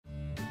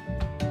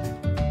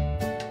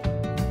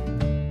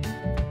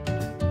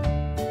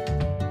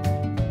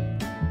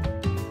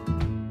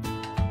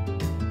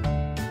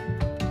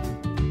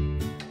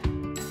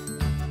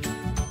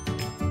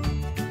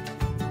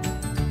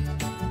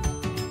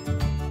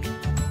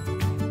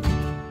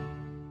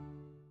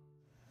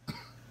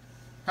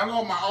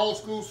Hello, my old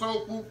school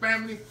soul food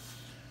family.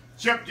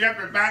 Chef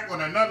Jeffrey back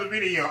with another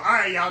video.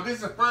 Alright, y'all, this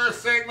is the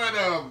first segment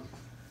of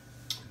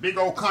Big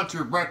Old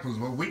Country Breakfast,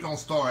 but we're going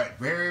to start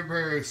very,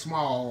 very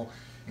small,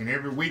 and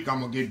every week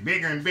I'm going to get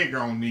bigger and bigger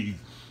on these.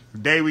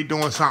 Today we're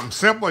doing something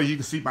simple. You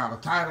can see by the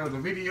title of the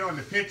video and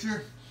the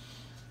picture.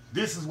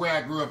 This is where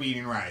I grew up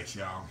eating rice,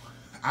 y'all.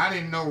 I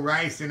didn't know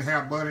rice didn't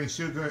have butter and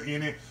sugar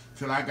in it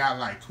till I got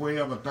like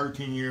 12 or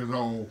 13 years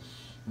old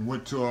and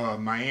went to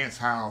my aunt's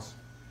house.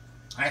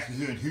 Actually,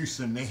 here in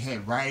Houston, they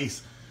had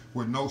rice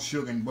with no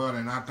sugar and butter,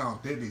 and I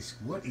thought,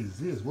 what is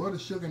this? What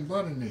is sugar and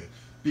butter in there?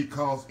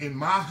 Because in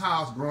my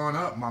house growing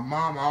up, my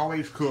mom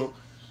always cooked,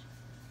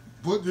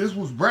 but this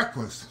was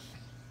breakfast.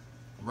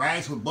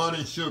 Rice with butter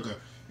and sugar,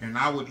 and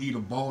I would eat a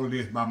bowl of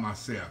this by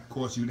myself. Of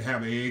course, you'd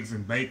have eggs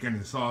and bacon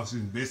and sausage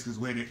and biscuits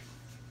with it,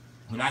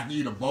 but I could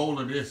eat a bowl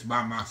of this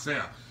by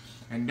myself.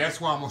 And that's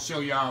why I'm going to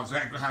show y'all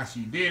exactly how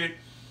she did it.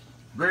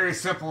 Very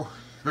simple.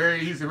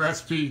 Very easy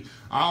recipe.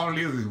 All it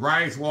is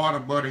rice, water,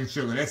 butter, and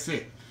sugar. That's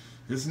it.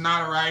 This is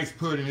not a rice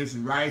pudding. This is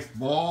rice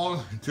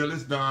boiled until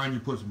it's done. You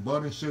put some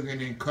butter and sugar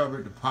and then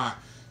cover the pot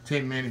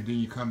 10 minutes. Then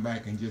you come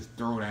back and just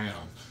throw it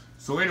down.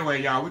 So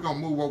anyway, y'all, we're going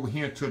to move over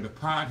here to the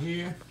pot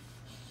here.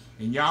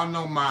 And y'all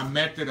know my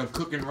method of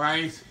cooking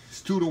rice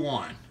is 2 to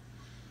 1.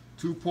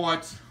 2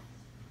 parts,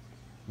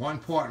 1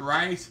 part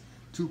rice,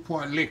 2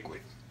 part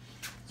liquid.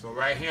 So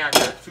right here, I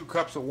got 2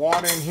 cups of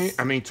water in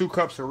here. 2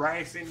 cups of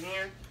rice in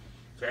here.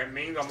 So that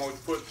means I'm going to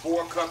put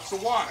 4 cups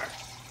of water.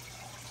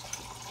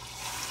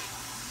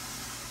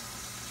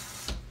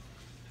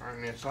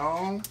 Turn this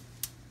on.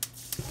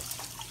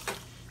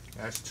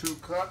 That's 2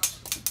 cups.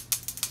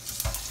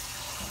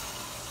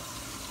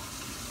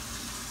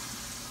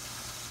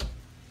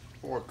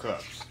 4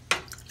 cups.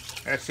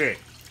 That's it.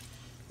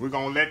 We're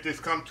going to let this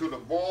come to the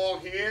boil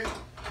here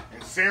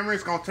and simmer.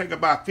 It's going to take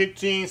about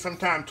 15,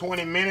 sometimes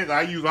 20 minutes.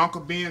 I use Uncle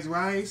Ben's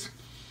rice.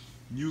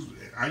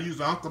 I use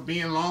Uncle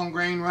Ben long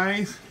grain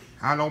rice.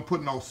 I don't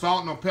put no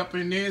salt, no pepper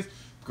in this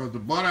because the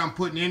butter I'm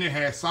putting in it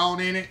has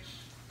salt in it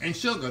and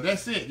sugar.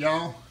 That's it,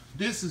 y'all.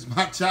 This is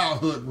my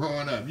childhood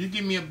growing up. You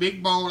give me a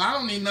big bowl. I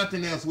don't need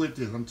nothing else with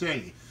this, I'm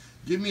telling you.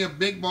 Give me a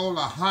big bowl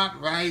of hot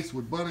rice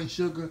with butter and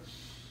sugar.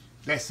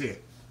 That's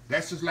it.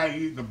 That's just like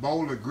eating a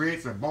bowl of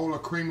grits, a bowl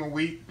of cream of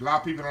wheat. A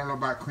lot of people don't know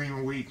about cream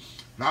of wheat.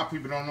 A lot of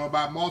people don't know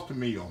about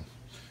multi-meal.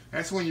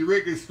 That's when you're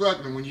really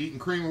struggling, when you're eating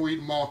cream of wheat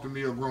and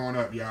multi-meal growing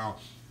up, y'all.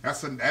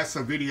 That's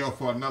a video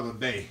for another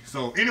day.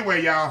 So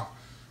anyway, y'all,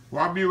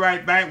 well, I'll be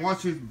right back.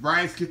 Once your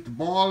rice gets to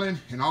boiling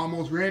and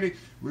almost ready,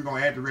 we're gonna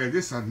add the rest.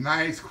 This is a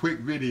nice, quick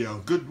video.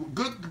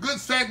 Good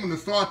segment to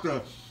start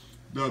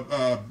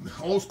the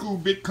old school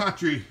big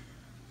country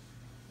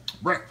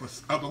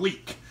breakfast of the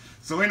week.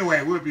 So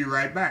anyway, we'll be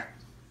right back.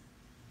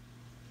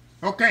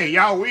 Okay,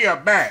 y'all, we are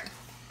back,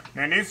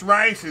 and this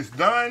rice is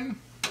done.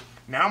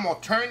 Now I'm gonna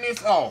turn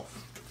this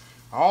off.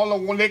 All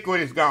the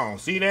liquid is gone.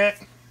 See that?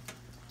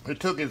 It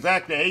took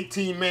exactly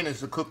 18 minutes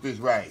to cook this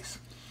rice.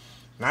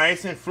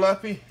 Nice and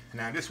fluffy.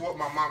 Now this is what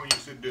my mama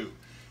used to do.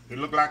 It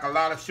looked like a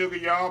lot of sugar,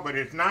 y'all, but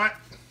it's not.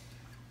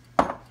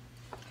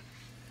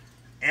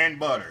 And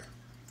butter.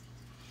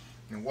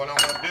 And what I'm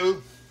gonna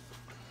do,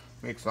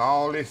 mix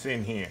all this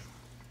in here.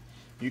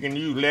 You can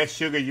use less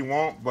sugar you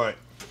want, but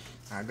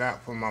I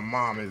got from my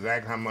mom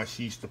exactly how much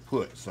she used to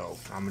put. So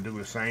I'm gonna do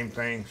the same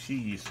thing she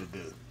used to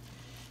do.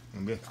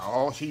 And that's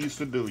all she used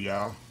to do,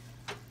 y'all.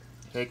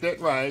 Take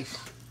that rice.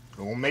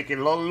 Gonna make it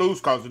a little loose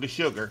because of the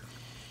sugar.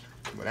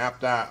 But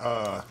after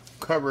I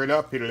cover it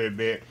up here a little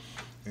bit,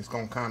 it's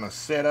gonna kind of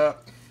set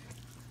up.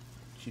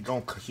 She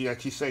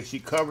say she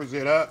covers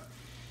it up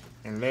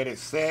and let it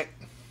set.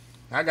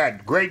 I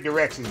got great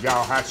directions,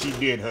 y'all, how she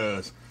did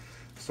hers.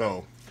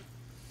 So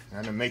I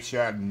gotta make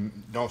sure I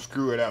don't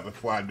screw it up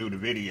before I do the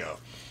video.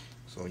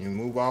 So you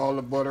move all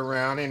the butter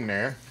around in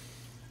there,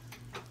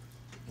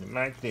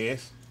 like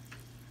this.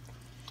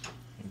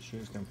 And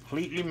she's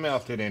completely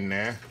melted in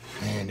there.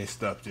 Man, this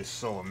stuff just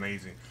so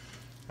amazing.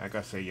 Like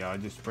I say, y'all,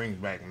 it just brings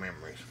back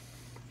memories.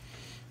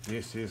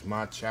 This is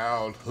my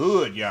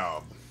childhood,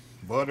 y'all.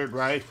 Buttered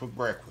rice for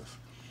breakfast.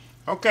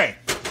 Okay,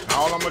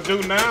 all I'm gonna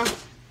do now, I'm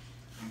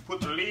gonna put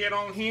the lid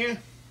on here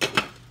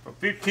for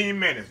 15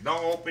 minutes.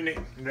 Don't open it,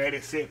 let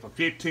it sit for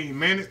 15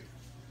 minutes.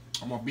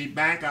 I'm gonna be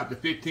back after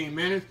 15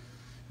 minutes.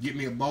 Get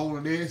me a bowl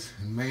of this,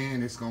 and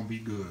man, it's gonna be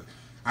good.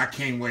 I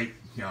can't wait,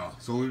 y'all.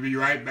 So we'll be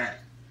right back.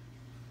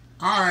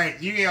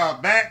 Alright, you are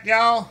back,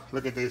 y'all.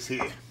 Look at this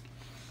here.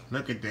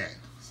 Look at that.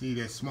 See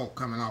that smoke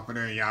coming off of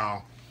there,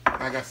 y'all.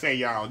 Like I say,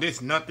 y'all,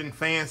 this nothing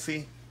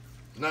fancy.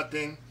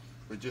 Nothing,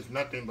 but just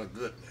nothing but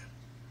goodness.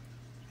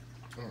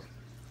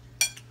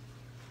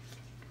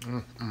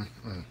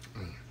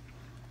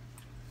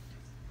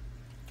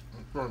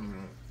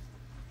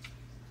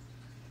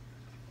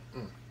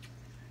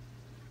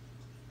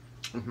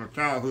 It's my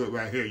childhood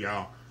right here,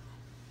 y'all.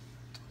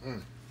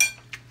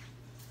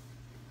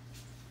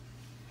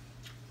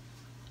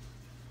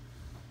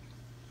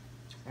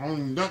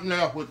 Nothing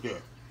else with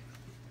this.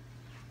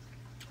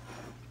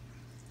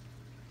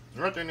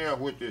 Nothing else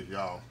with this,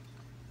 y'all.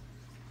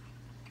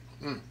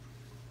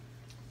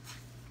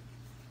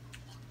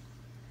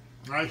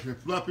 Nice and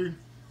fluffy,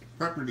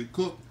 properly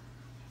cooked.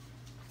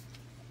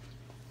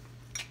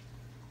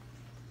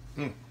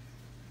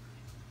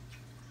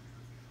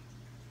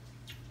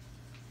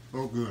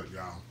 So good,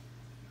 y'all.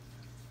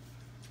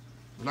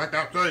 Like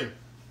I say,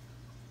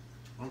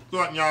 I'm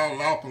starting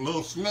y'all off a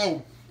little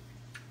slow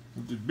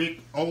with the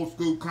big old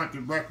school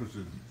country breakfasts.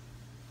 I'm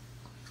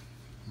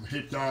gonna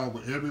hit y'all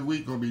with every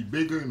week, gonna be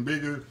bigger and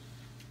bigger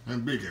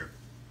and bigger.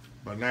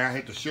 But now I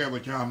hate to share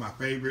with y'all my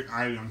favorite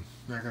item.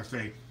 Like I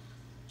say,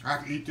 I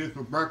can eat this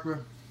for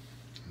breakfast,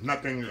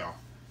 nothing else.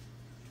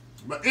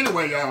 But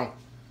anyway, y'all,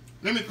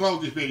 let me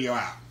close this video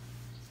out.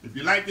 If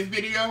you like this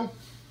video,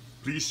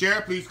 please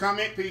share, please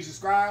comment, please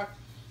subscribe.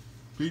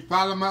 Please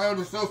follow my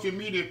other social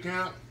media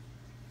account.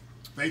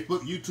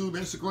 Facebook, YouTube,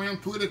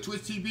 Instagram, Twitter,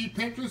 Twitch TV,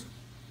 Pinterest,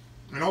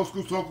 and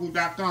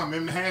oldschoolsoulfood.com.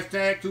 Remember the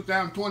hashtag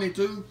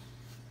 2022.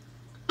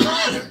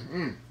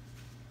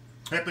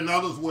 Helping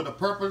others with a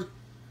purpose.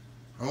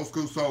 Old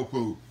School Soul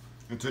Food.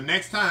 Until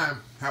next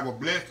time, have a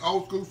blessed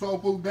Old School Soul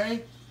Food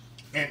day.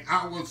 And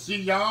I will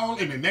see y'all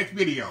in the next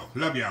video.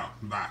 Love y'all.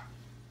 Bye.